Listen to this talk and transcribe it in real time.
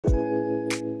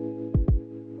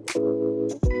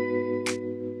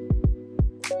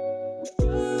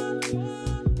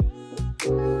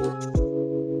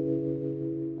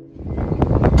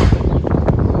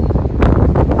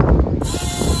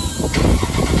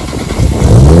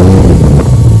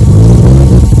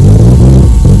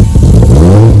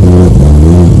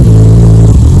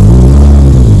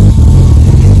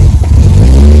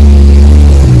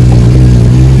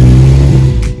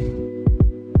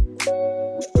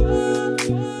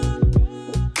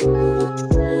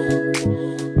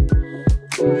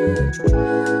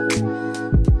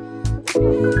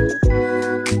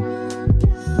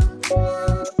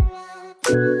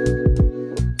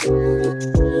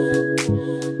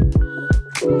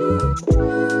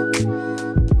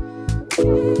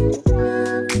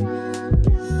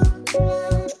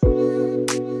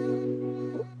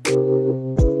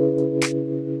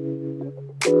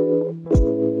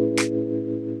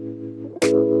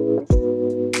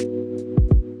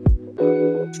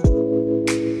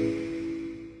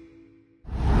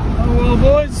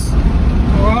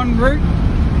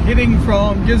heading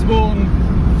from Gisborne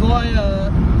via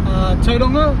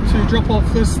Tauranga to drop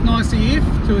off this nice EF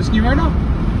to its new owner,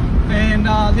 and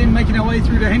then making our way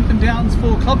through to Hampton Downs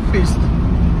for CLUBFEST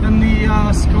in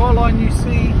the skyline you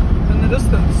see in the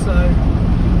distance. So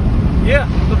yeah,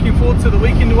 looking forward to the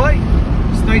weekend away.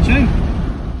 Stay tuned.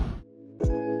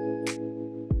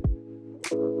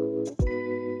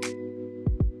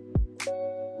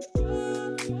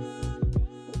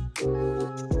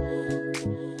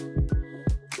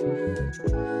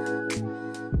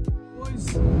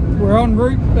 We're en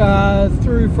route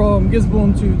through from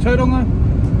Gisborne to Tauranga.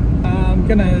 I'm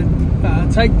going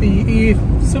to take the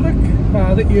EF Civic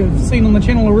that you've seen on the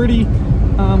channel already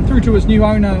through to its new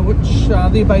owner, which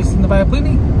they're based in the Bay of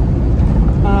Plenty.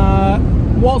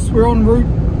 Whilst we're en route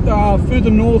further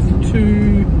north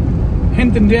to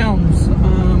Hampton Downs,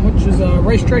 which is a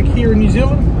racetrack here in New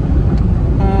Zealand.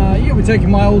 Yeah, we're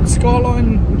taking my old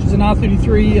Skyline, which is an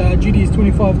R33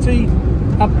 GTS25T,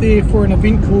 up there for an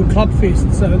event called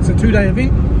CLUBFEST. So it's a 2-day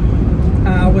event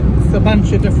with a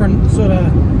bunch of different sort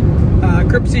of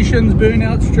grip sessions,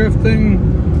 burnouts, drifting,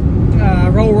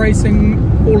 roll racing,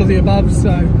 all of the above.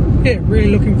 So yeah, really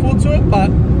looking forward to it. But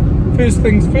first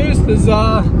things first is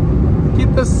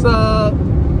get this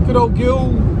good old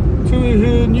girl to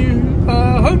her new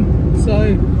home.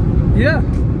 So yeah.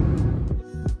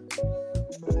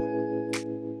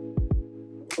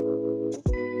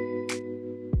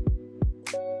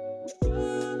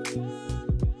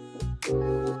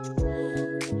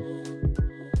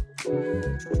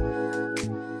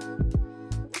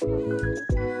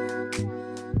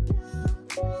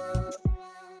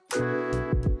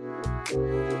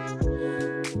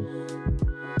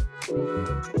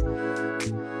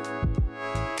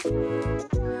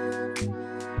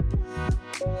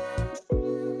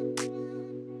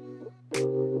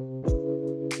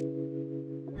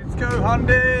 Let's go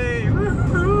Hondy!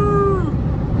 Woohoo!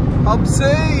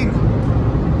 Obscene!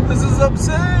 This is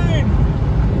obscene!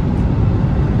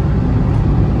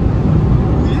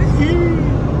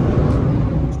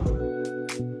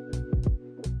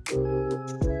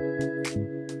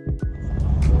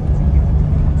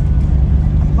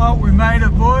 Well, we made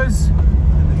it, boys.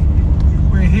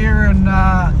 We're here in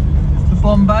the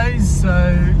Bombays, so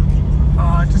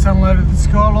I just unloaded the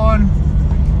Skyline.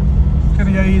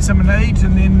 Gonna go get something to eat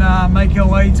and then make our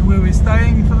way to where we're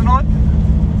staying for the night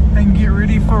and get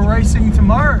ready for racing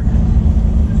tomorrow.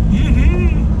 Yee-hee.